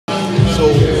So,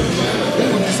 who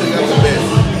would you say got the best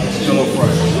jollof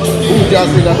rice? Who would y'all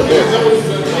say got the best?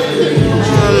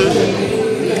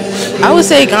 I would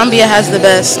say Gambia has the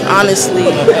best, honestly,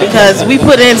 because we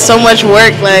put in so much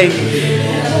work. Like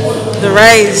the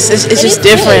rice, it's just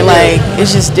different. Like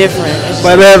it's just different.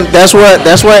 But then that's where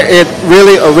it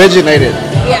really originated.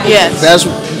 Yes. That's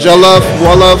jollof,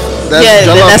 wolof.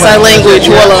 That's our language,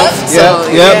 wolof. So,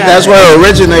 yeah, that's where it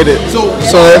originated. So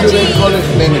they call it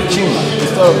name it chima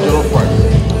instead of jollof rice.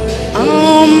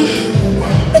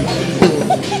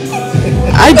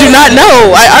 I do not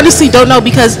know. I honestly don't know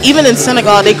because even in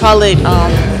Senegal they call it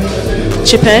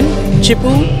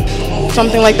chipu,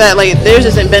 something like that. Like theirs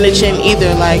isn't Benachin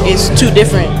either. Like it's two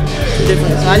different.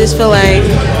 So I just feel like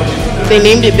they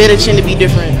named it Benachin to be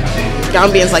different.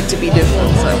 Gambians like to be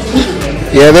different. So.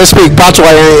 Yeah, they speak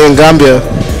Patois in Gambia.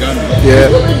 Yeah.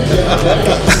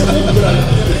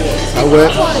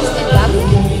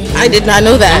 I did not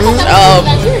know that.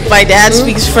 My dad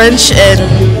speaks French and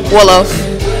Wolof,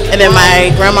 and then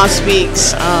my grandma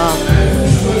speaks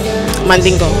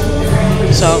Mandingo.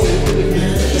 So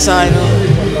that's all I know.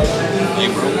 Hey,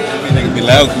 bro, nigga be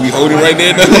loud. Can we hold it right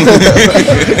there?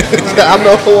 I'm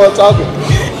the one talking.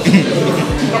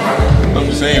 I'm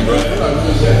just saying, bro.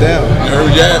 Damn. You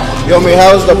heard that? Yo, man,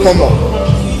 how's the promo?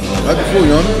 That's the food,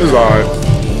 Yoni. It's alright.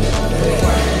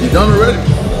 You done already?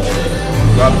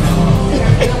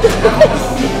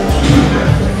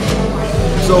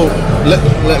 So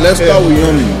let's start with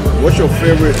Yoni. What's your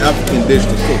favorite African dish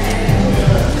to cook?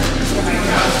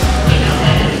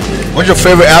 What's your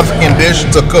favorite African dish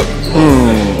to cook?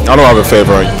 I don't have a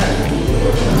favorite.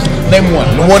 Name one.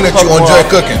 The one that you enjoy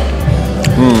cooking.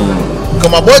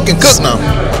 Cause my boy can cook now.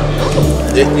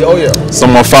 Oh yeah.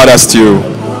 Some fada stew.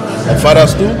 Fada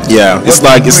stew? Yeah, it's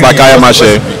like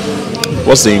ayamache.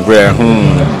 What's the ingredient?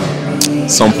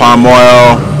 Some palm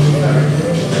oil,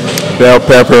 bell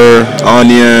pepper,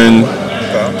 onion.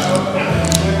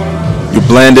 You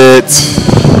blend it,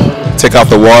 take out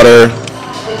the water.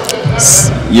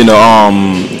 You know,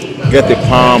 get the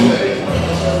palm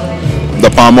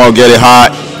oil, get it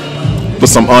hot. Put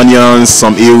some onions,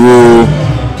 some iru.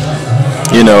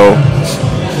 You know.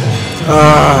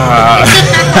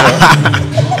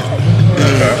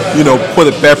 You know, put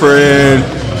the pepper in.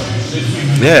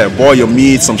 Yeah, boil your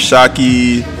meat, some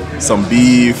shaki, some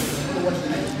beef.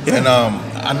 Yeah. And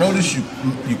I noticed you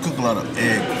cook a lot of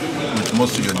egg with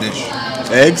most of your dish.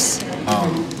 Eggs?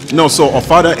 No, so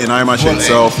ofada in ayamache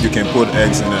itself, you can put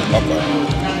eggs in it. Okay.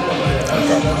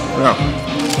 Yeah.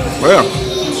 Well, yeah.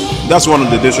 That's one of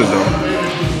the dishes though.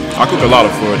 I cook a lot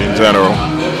of food in general.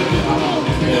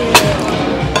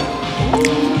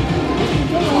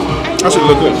 That should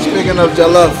look good. Speaking of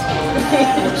jollof,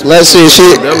 let's see.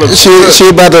 They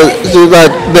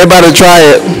about to try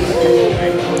it.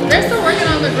 They're still working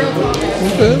on the grill.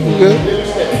 Okay.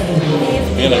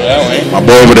 My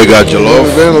boy over there got jollof.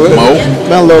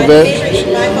 Been a little bit.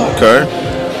 Okay.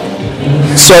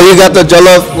 So you got the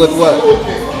jollof with what?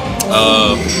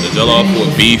 The jollof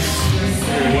with beef.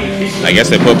 I guess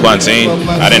they put plantain.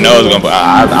 I didn't know it was gonna put.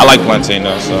 I like plantain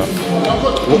though. So.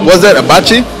 Was that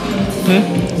abachi?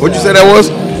 What'd you say that was?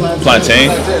 Plantain.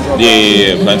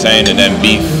 Yeah, plantain and then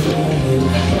beef.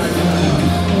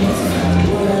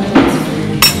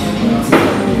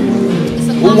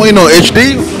 We're waiting on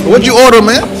HD. What'd you order,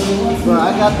 man? Bro,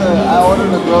 I ordered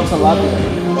the grilled tilapia.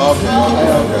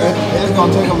 Okay. It's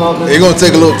gonna take a little bit. It's gonna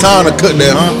take a little time to cook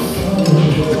that, huh?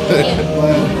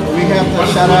 We have to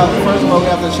shout out. First of all, we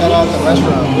have to shout out the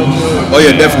restaurant. Oh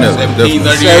yeah, definitely.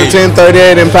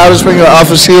 1738 in Powder Springs off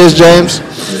of C.S. James.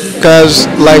 Because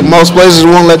like most places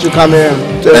won't let you come in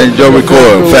and Joe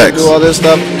record facts, do all this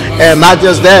stuff, and not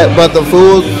just that, but the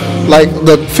food. Like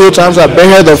the few times I've been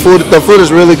here, the food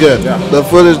is really good. Yeah. The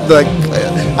food is like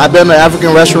I've been to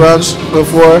African restaurants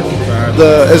before.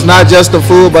 It's not just the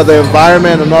food, but the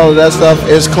environment and all of that stuff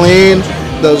is clean.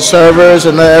 The servers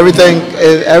and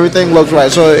everything looks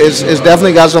right. So it's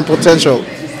definitely got some potential.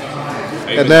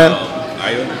 And then.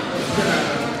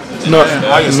 No,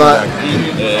 not.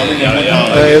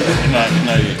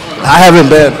 I haven't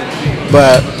been,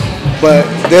 but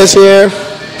this year,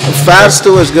 fast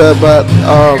stew is good, but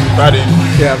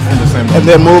yeah, and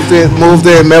then moved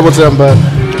in Mapleton, but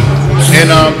and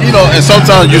you know, and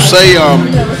sometimes you say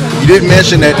you didn't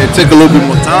mention that it took a little bit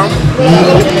more time.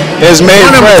 It's made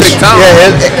fresh. Yeah,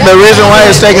 the reason why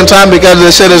it's taking time because the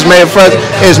shit is made fresh.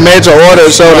 It's made to order,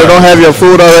 so they don't have your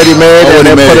food already made and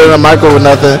they put it in a microwave or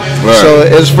nothing. Right. So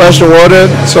it's fresh to order.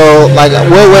 So like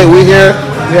we'll wait. We here.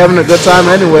 We having a good time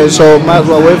anyway. So might as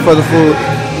well wait for the food.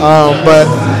 But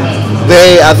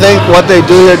I think what they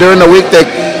do here during the week, they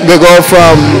go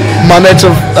from Monday to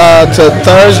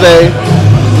Thursday.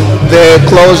 they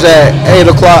close at 8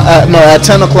 o'clock. At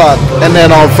 10 o'clock. And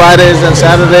then on Fridays and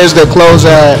Saturdays they close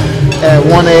at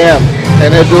 1 a.m. And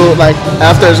they do like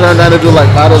after a certain time they do like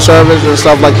bottle service and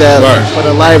stuff like that. Right. For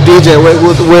the live DJ, where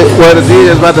the DJ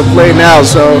is about to play now.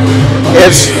 So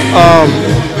it's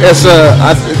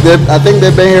I think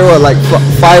they've been here for like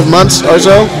 5 months or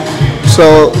so.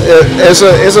 So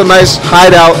it's a nice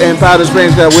hideout in Powder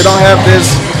Springs that we don't have this.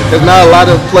 There's not a lot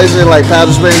of places like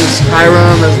Powder Springs,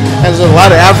 Hiram, and there's a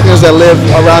lot of Africans that live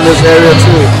around this area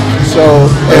too. So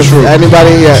if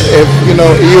anybody, if you know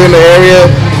you're in the area,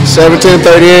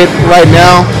 1738 right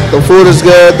now, the food is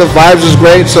good, the vibes is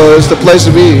great, so it's the place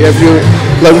to be if you're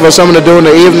looking for something to do in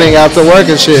the evening after work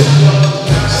and shit.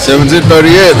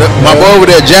 1738. My boy over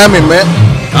there jamming, man.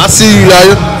 I see you,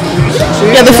 Yaya.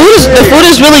 Yeah, the food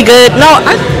is really good. No,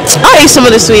 I ate some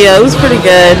of the suya. It was pretty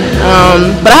good.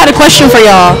 But I had a question for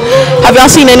y'all. Have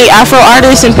y'all seen any Afro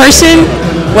artists in person?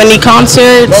 Any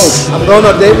concerts? I'm going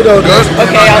to David O'Good.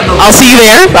 Okay, I'll see you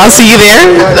there. I'll see you there.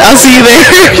 I'll see you there.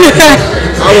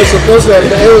 I was supposed to.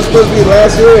 It was supposed to be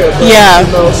last year. But, Yeah. You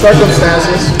know,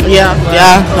 circumstances. Yeah,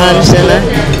 I understand that.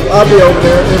 I'll be over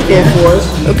there in full force.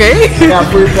 Okay. Got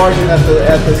free parking at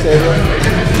the stadium.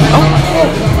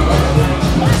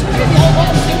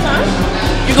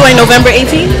 You going November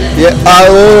 18th? Yeah.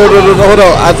 Hold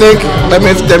on. I think let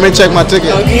me check my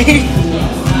ticket. Okay.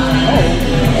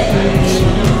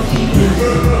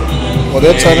 Well,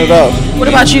 they'll turn it up.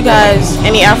 What about you guys?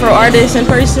 Any Afro artists in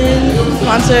person?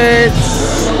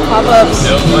 Concerts? Pop-ups?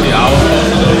 It was funny. I was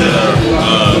supposed to go to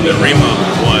the Rima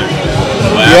one.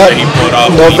 But Yep. after he pulled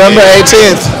off, November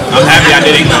 18th. I'm happy I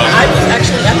didn't go. I was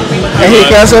actually at the Rima. And he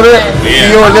canceled it? Yeah.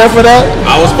 You were there for that?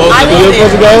 I was supposed to go. You were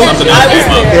supposed to go? Something else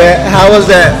came up. Yeah. How was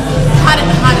that?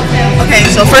 Okay,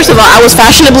 so first of all, I was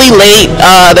fashionably late.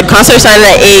 The concert started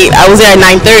at 8. I was there at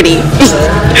 9:30.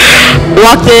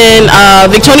 Walked in.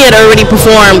 Victonia had already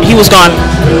performed. He was gone.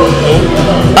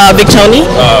 Victonia.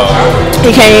 He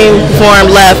came,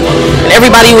 performed, left. And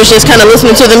everybody was just kind of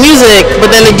listening to the music. But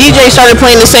then the DJ started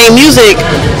playing the same music.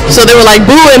 So they were like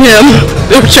booing him.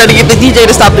 They were trying to get the DJ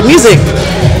to stop the music.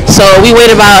 So we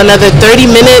waited about another 30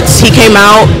 minutes. He came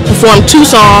out, performed 2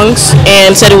 songs,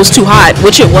 and said it was too hot,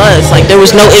 which it was. Like there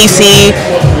was no AC.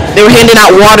 They were handing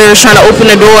out water, trying to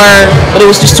open the door, but it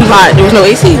was just too hot. There was no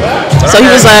AC. So he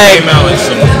was like,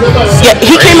 yeah,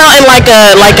 he came out in like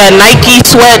a Nike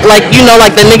sweat, like you know,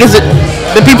 like the niggas,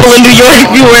 the people in New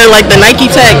York, you wear like the Nike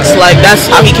Techs. Like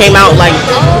that's how he came out. Like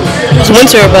it was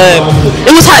winter, but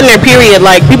it was hot in there. Period.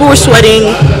 Like people were sweating.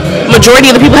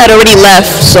 Majority of the people had already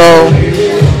left. So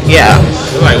yeah.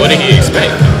 Like, what did he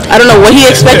expect? I don't know what he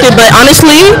expected, but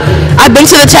honestly, I've been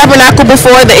to the Tabernacle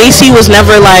before. The AC was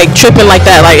never like tripping like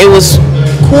that. Like it was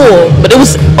cool, but it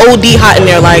was OD hot in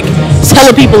there. Like it's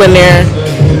hella people in there.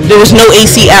 There was no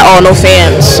AC at all, no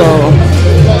fans. So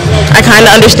I kind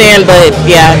of understand, but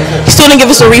yeah, he still didn't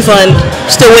give us a refund.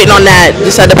 Still waiting on that.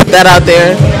 Just had to put that out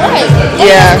there. Right.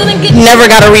 Yeah,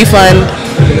 never got a refund.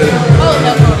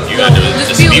 You got to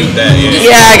dispute that.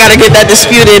 Yeah. Yeah, I gotta get that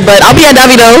disputed, but I'll be at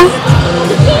Davido.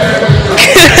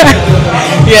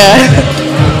 Yeah.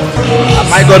 I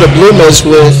might go to Blue Mist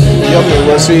with Yummy.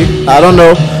 We'll see. I don't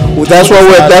know. That's what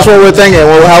we're thinking.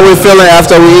 Well, how we feeling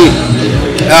after we eat?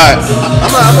 Alright.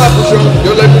 I'm not for sure.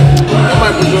 You're like, I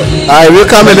might for sure. All right, we're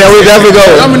coming there. We definitely go.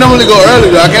 I normally go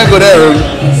early, though. I can't go that early.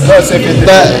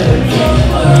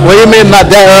 What do you mean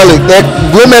not that early?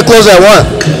 Blue Mist close at 1.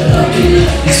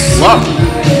 Wow.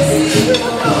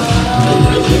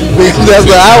 That's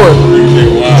the hour.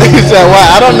 He said, why?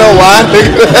 I don't know why.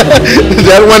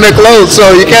 That's when they close, so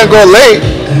you can't go late.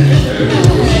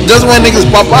 Just when niggas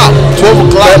pop out, 12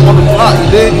 o'clock, 1 o'clock.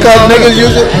 Because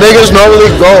niggas normally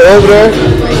go over there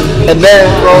and then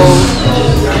go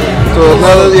to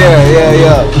another.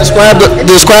 Yeah. Describe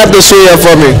the suya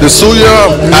for me. The suya,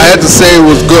 I had to say it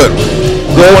was good.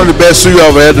 It's one of the best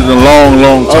suya I've had in a long,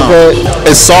 long time. Okay.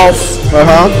 It's soft.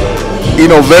 You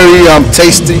know, very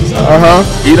tasty.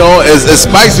 You know, it's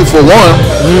spicy for one.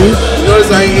 You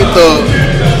notice I ain't eat the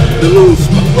little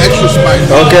extra spice.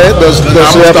 Okay, I'm gonna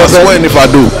start sweating if I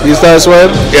do. You start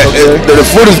sweating? Yeah, okay. The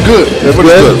food is good. The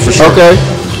food is good for sure. Okay,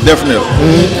 definitely.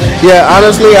 Yeah,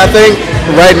 honestly, I think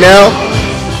right now.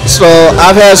 So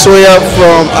I've had suya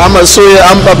from. I'm a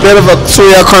bit of a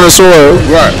suya connoisseur.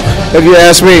 Right. If you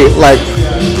ask me, like,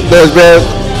 there's been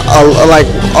a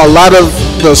lot of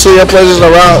the suya places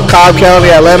around Cobb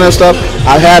County, Atlanta and stuff.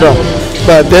 I've had them,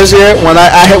 but this year when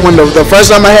the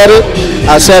first time I had it,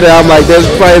 I said it. I'm like, this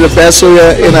is probably the best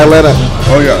suya in Atlanta.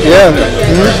 Oh yeah. Yeah.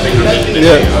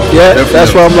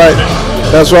 That's why I'm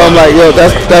like, yo,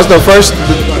 that's the first.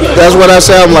 That's what I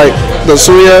say. I'm like, the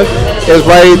suya is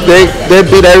right. They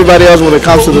beat everybody else when it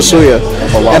comes to the suya.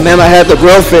 Oh, wow. And then I had the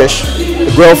grilled fish.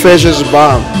 The grilled fish is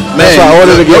bomb. That's why I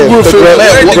ordered again. Where's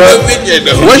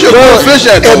your grilled fish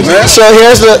at though, man? So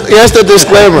here's the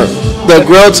disclaimer. The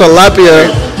grilled tilapia,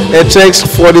 it takes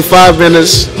 45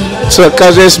 minutes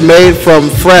because it's made from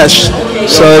fresh.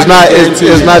 So it's not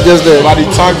just the. By the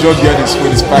time Joe get this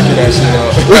with his packet that shit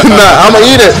up. Nah, I'm gonna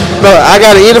eat it. No, I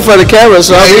gotta eat it for the camera.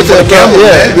 So I'm eat it for the camera.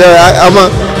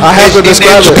 I have to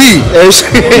describe it.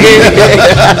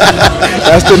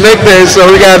 That's the nickname. So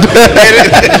we gotta do it.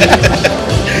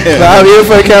 So I'm eating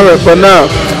for the camera. But no,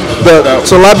 the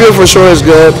tilapia for sure is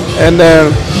good. And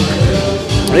then,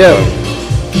 yeah.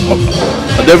 I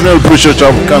definitely appreciate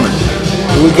y'all for coming.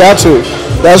 We got to.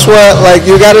 That's what, like,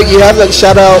 you have to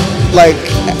shout out, like,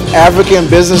 African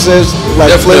businesses,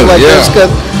 like, places like this. Cause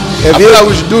I feel like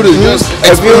we should do this, just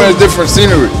experience different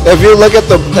scenery. If you look at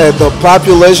the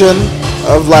population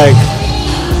of, like,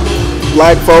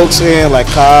 black folks in, like,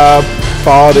 Cobb,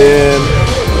 Paulden,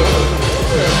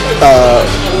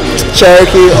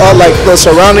 Cherokee, or like the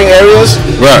surrounding areas,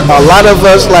 right? A lot of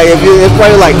us, like, it's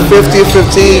probably like 50,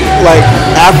 like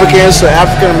Africans or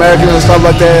African Americans and stuff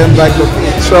like that, and like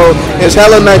so it's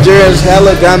hella Nigerians,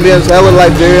 hella Gambians, hella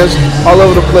Liberians, all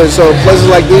over the place. So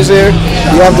places like these here,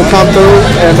 you have to come through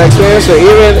and experience it.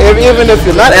 Even if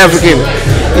you're not African,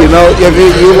 you know, if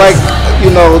you like, you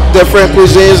know, different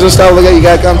cuisines and stuff like that, you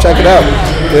gotta come check it out.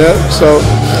 Yeah, so.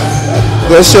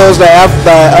 This shows that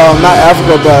not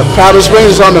Africa, but Powder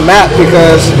Springs is on the map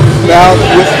because now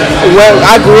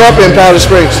I grew up in Powder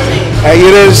Springs, and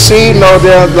you didn't see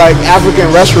there like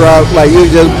African restaurant, like you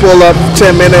just pull up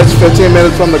 10 minutes, 15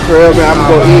 minutes from the crib and I'm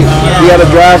gonna go eat. You had to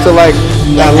drive to like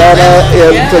Atlanta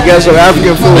to get some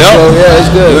African food. Yep. So yeah, it's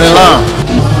good.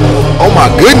 Oh my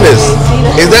goodness.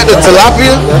 Is that the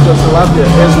tilapia? That's the tilapia.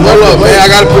 Hold up, man. I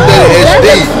gotta put that in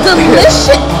HD.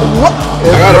 Delicious. What?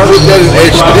 I gotta put that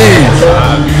in HD.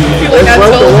 It's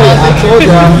worth the wait. I told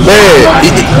y'all. Man.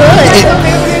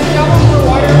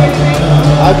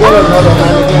 I'll get another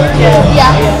Heineken. Yeah.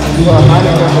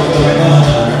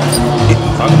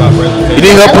 You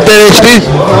need help with that HD?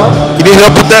 You need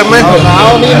help with that, man? No,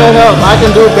 I don't need no help. I can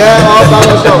do bad all by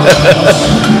myself.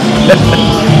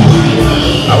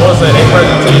 I want to say they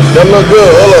presentation. That look good.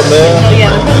 Hold up, man.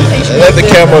 Let the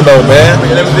camera know, man.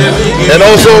 And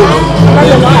also,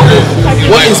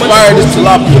 what inspired this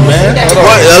tilapia, man?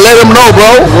 Let them know,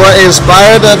 bro. What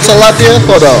inspired the tilapia?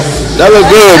 Hold on. That look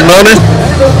good, man.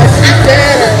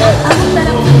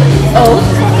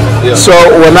 So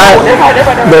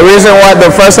the reason why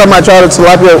the first time I tried the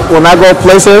tilapia, when I go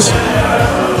places,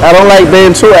 I don't like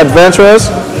being too adventurous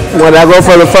when I go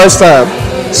for the first time.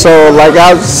 So like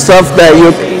stuff that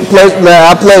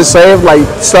I play safe, like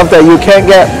stuff that you can't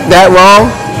get that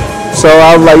wrong. So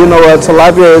I was like, you know what,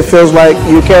 tilapia, it feels like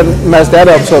you can't mess that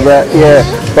up so bad, yeah.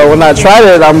 But when I tried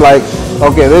it, I'm like,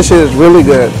 okay, this shit is really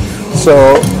good.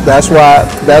 So that's why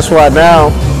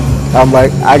now I'm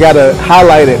like, I gotta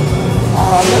highlight it.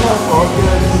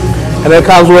 And it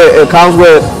comes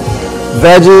with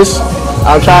veggies.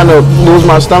 I'm trying to lose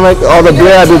my stomach. All the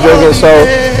beer I be drinking, so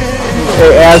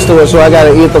it adds to it. So I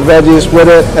gotta eat the veggies with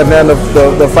it, and then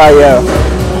the fried yam.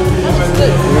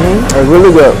 It's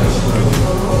really good.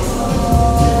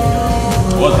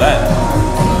 What's that?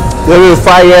 This is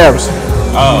fried yams.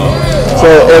 Oh. So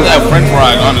it's that French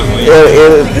fries, honestly.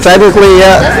 Technically,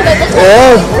 yeah.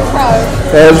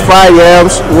 There's fried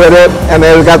yams with it, and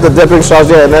then we got the dipping sauce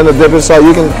there, and then the dipping sauce,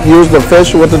 you can use the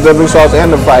fish with the dipping sauce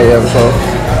and the fried yams. So,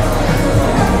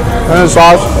 and the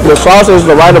sauce is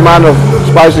the right amount of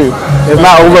spicy. It's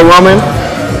not overwhelming,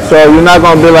 so you're not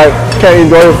gonna be like, can't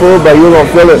enjoy the food, but you're gonna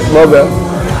feel it a little bit.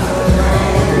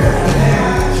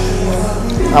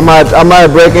 I might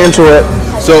break into it.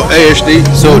 So AHD,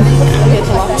 so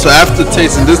after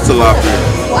tasting this tilapia,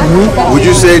 would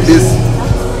you say this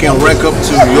can rank up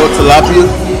to your tilapia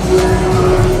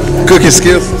cooking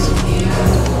skills?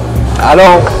 I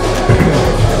don't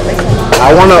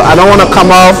wanna come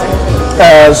off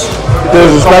as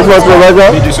disrespectful to the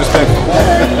regular. Be disrespectful.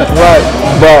 Right,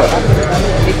 but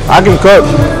I can cook.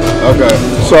 Okay.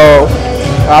 So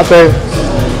I think,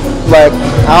 like,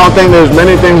 I don't think there's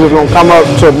many things that's gonna come up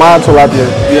to my tilapia.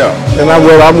 Yeah. And I'm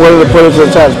willing to put it to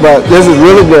the test. But this is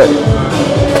really good.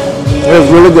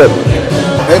 It's really good.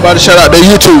 Everybody shout out their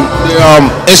YouTube, their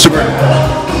Instagram.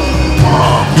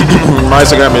 My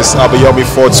Instagram is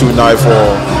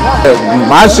abayomi4294.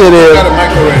 My shit is,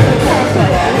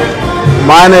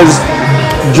 mine is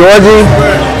Georgie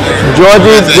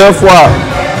Geoffroy.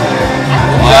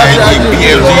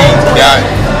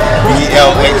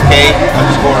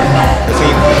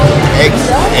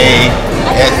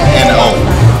 BLG.BLXK_XASNO.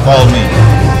 Follow me.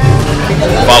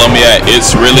 Follow me at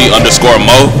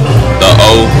itsreally_mo. The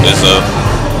O is a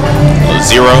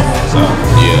 0. So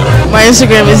yeah. My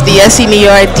Instagram is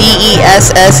DSENOIRE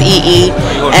DESSEENOIRE__.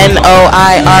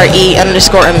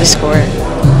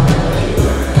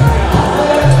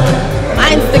 My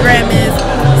Instagram is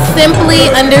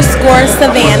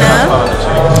simply_Savannah.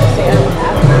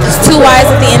 There's 2 Y's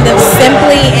at the end of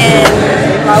simply and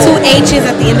 2 H's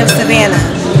at the end of Savannah.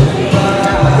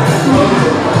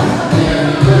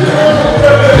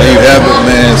 There you have it,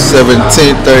 man.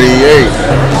 1738.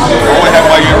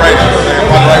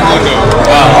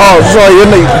 Oh, so you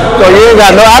ain't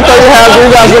got no. I thought you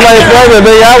got somebody pregnant.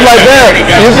 Nigga. I was like, damn.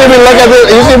 You see me look at it.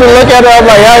 You see me look at it. I'm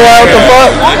like, yeah, what the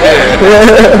fuck?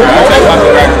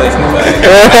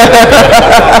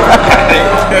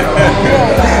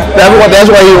 That's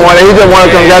why he wanted. He just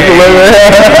wanted to congratulate me.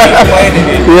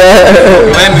 Yeah.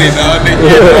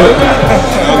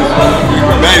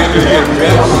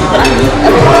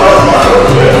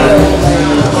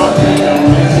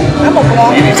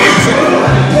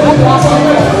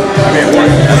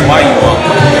 That's why you want.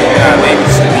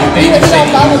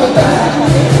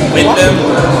 With them.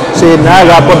 See, now I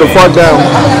gotta put the fork down.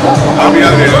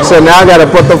 So now I gotta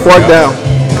put the fork down.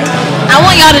 I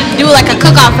want y'all to do like a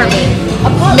cook-off for me.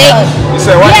 You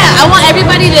said what? Yeah, I want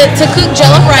everybody to cook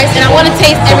jollof rice, and I want to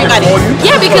taste everybody.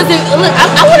 Yeah, because look,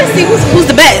 I want to see who's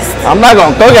the best. I'm not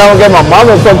gonna cook. I'm gonna get my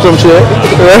mama to cook some shit.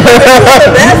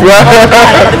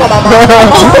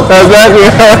 Exactly.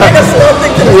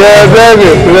 Yeah,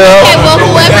 exactly. Okay, well,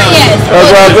 whoever, yes. That's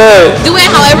what I said. Do it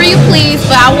however you please,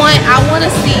 but I want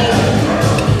to see.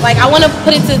 Like, I want to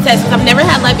put it to the test because I've never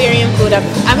had Liberian food. I've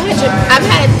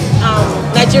had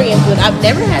Nigerian food. I've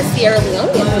never had Sierra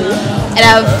Leonean food, and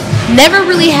I've never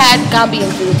really had Gambian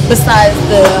food besides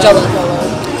the jollof.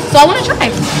 So I want to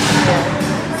try.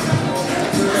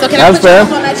 So can I put you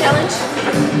on that challenge?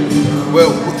 Well,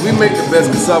 we make the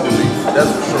best cassava leaf. That's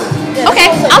for sure.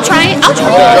 Okay, I'll try it.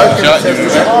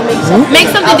 Make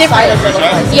something different.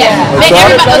 Yeah. Make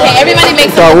everybody. Okay, everybody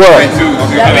make something different.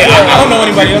 I don't know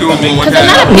anybody else that makes it. Because I'm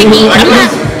not a picky.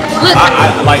 Look.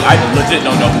 I legit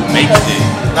don't know who makes it.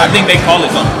 I think they call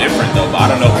it something different though, but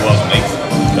I don't know who else makes it.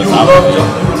 You love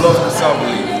cassava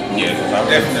leaf. Yeah,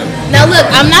 definitely. Now look,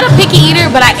 I'm not a picky eater,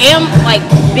 but I am like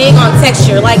big on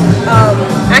texture. Like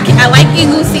I like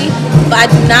igusi, but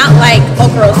I do not like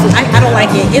okra soup. I don't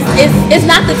like it. It's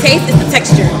not the taste, it's the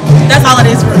texture. That's all it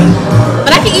is for me.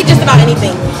 But I can eat just about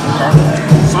anything.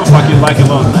 Sounds like you like a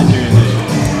lot of Nigerian dishes.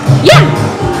 Yeah.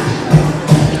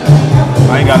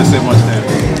 I ain't gotta say much there.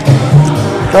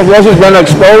 That's what she's been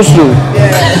exposed to.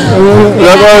 Yeah.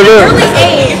 That's what it is. Early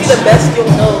age. The best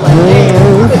you'll know. Like,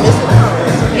 you've been missing out.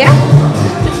 Yeah.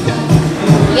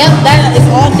 Yep, that is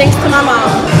all thanks to my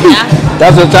mom. Yeah.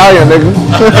 That's Italian, nigga.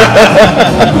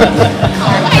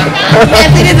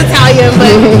 Yes, it is Italian,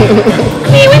 but I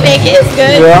mean, we make it. It's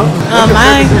good. Yeah.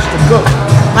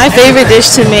 My favorite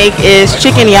dish to make is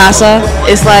chicken yassa.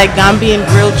 It's like Gambian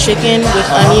grilled chicken with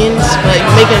onions, but you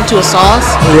make it into a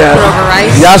sauce. Yeah. Put over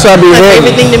rice. Yassa be my good.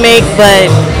 favorite thing to make, but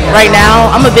right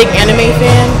now I'm a big anime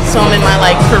fan, so I'm in my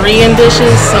like Korean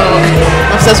dishes. So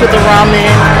I'm obsessed with the ramen,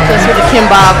 I'm obsessed with the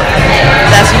kimbap.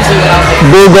 That's usually what I'll make.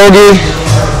 Bulgogi.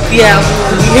 Yeah.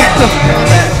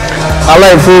 I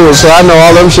like food, so I know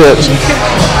all them shits.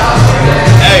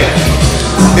 Hey,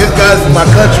 this guy's my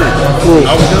country.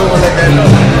 I was doing one like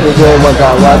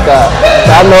that.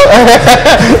 I know.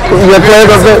 You play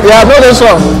the yeah, I know this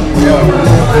song.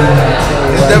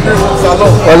 It's definitely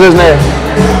Salon. What's his name?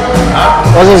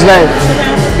 What's his name?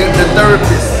 The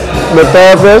therapist. The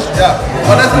therapist? Yeah.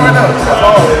 Oh, that's the right now.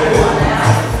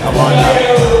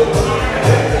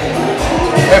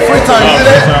 Hey, free time, you see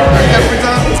that?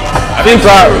 Free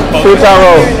time? Free time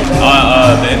roll.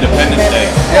 The Independence Day.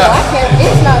 Yeah.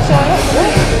 It's not showing up.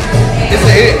 It's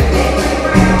a hit.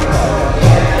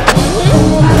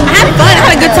 I had fun. I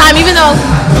had a good time, even though I'm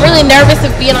really nervous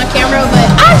of being on camera, but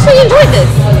I actually enjoyed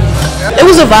this. It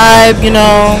was a vibe, you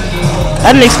know.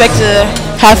 I didn't expect to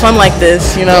have fun like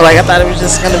this, you know. Like I thought it was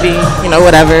just gonna be, you know,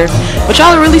 whatever. But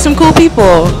y'all are really some cool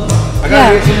people. I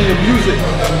gotta hear some of your music.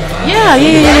 Yeah.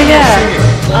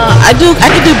 I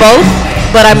could do both,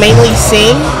 but I mainly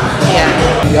sing.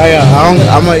 Yeah.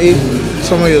 I'm gonna eat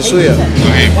some of your suya.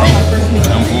 Hey, bro.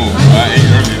 I'm cool. I ate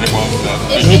earlier.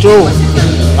 Me too.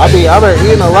 I've been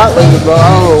eating a lot lately, bro. I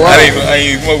don't know why. I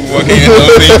ain't smoking fucking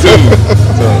thing too.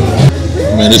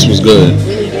 Man, this was good.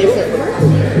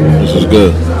 This was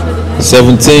good.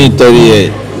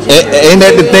 1738. Ain't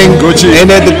that the thing? Gucci. Ain't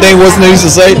that the thing? What's the name used to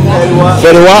say?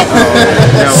 Better what?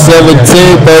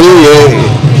 1738.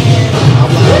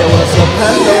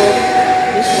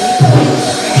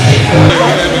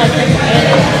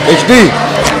 HD.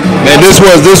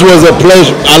 this was a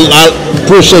pleasure. I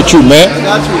appreciate you, man. I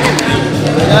got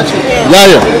you.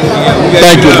 Yeah.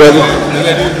 Thank you, brother.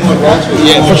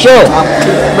 Yeah, for sure.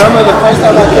 Remember the first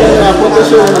time I came in, I put this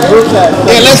shit in the group chat.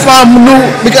 Yeah, let's find new.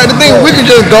 Because the thing, we can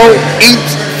just go eat,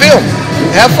 film,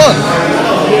 have fun.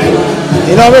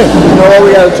 You know what I mean? You know what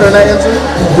we gotta turn that into?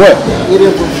 What?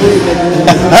 Eating for free, nigga.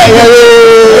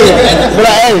 But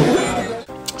hey.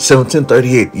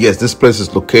 1738. Yes, this place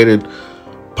is located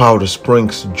Powder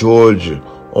Springs, Georgia.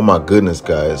 Oh my goodness,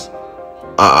 guys.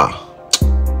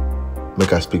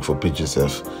 Make I speak for pitch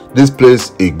yourself. This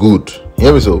place is good. You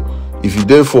hear me? So if you're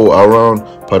there for around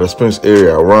Powder Springs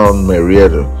area, around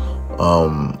Marietta,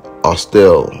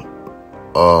 Austell,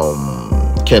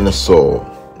 Kennesaw,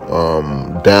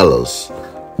 Dallas,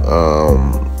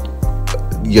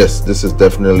 yes, this is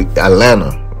definitely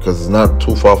Atlanta, because it's not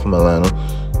too far from Atlanta,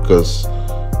 because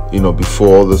you know,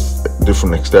 before all this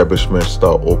different establishments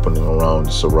start opening around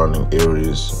the surrounding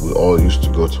areas, we all used to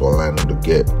go to Atlanta to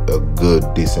get a good,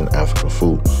 decent African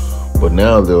food. But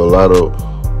now there are a lot of,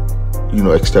 you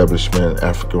know, establishment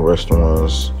African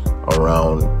restaurants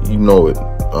around, you know it,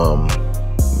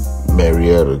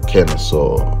 Marietta,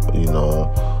 Kennesaw, you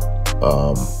know,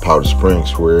 Powder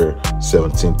Springs, where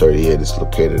 1738 is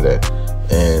located at.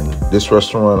 And this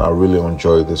restaurant, I really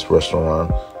enjoy this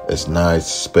restaurant. It's nice,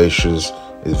 spacious.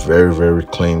 It's very, very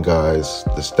clean, guys.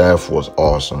 The staff was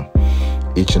awesome.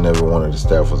 Each and every one of the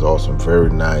staff was awesome.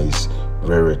 Very nice,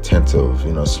 very attentive.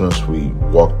 You know, as soon as we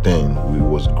walked in, we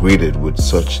was greeted with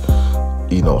such,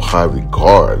 you know, high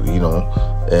regard, you know,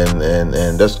 and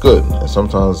that's good. And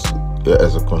sometimes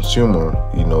as a consumer,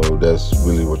 you know, that's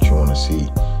really what you want to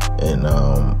see. And,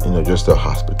 you know, just the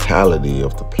hospitality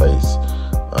of the place.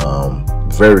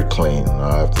 Very clean.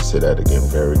 I have to say that again,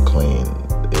 very clean.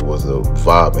 It was a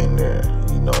vibe in there,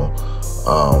 you know.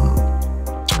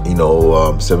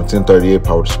 1738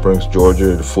 Powder Springs,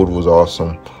 Georgia. The food was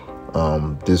awesome.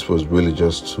 This was really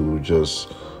just to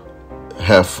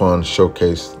have fun,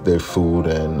 showcase their food,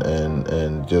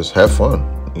 and just have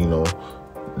fun. You know,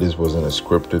 this wasn't a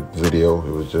scripted video.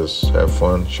 It was just have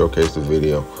fun, showcase the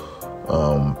video.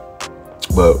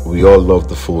 But we all love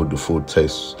the food. The food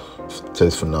tastes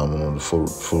phenomenal. The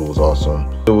food was awesome.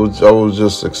 I was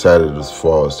just excited as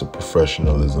far as the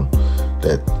professionalism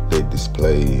that they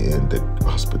display and the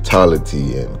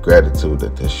hospitality and gratitude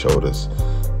that they showed us.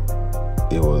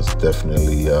 It was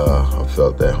definitely I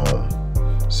felt at home.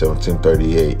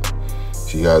 1738.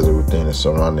 If you guys are within the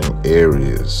surrounding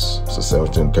areas, so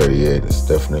 1738 is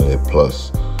definitely a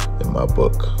plus in my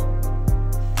book.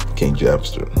 King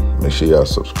Jabster. Make sure y'all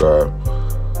subscribe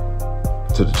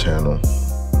to the channel.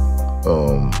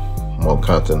 More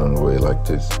content on the way like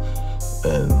this,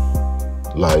 and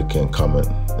like and comment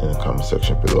in the comment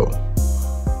section below.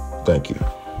 Thank you.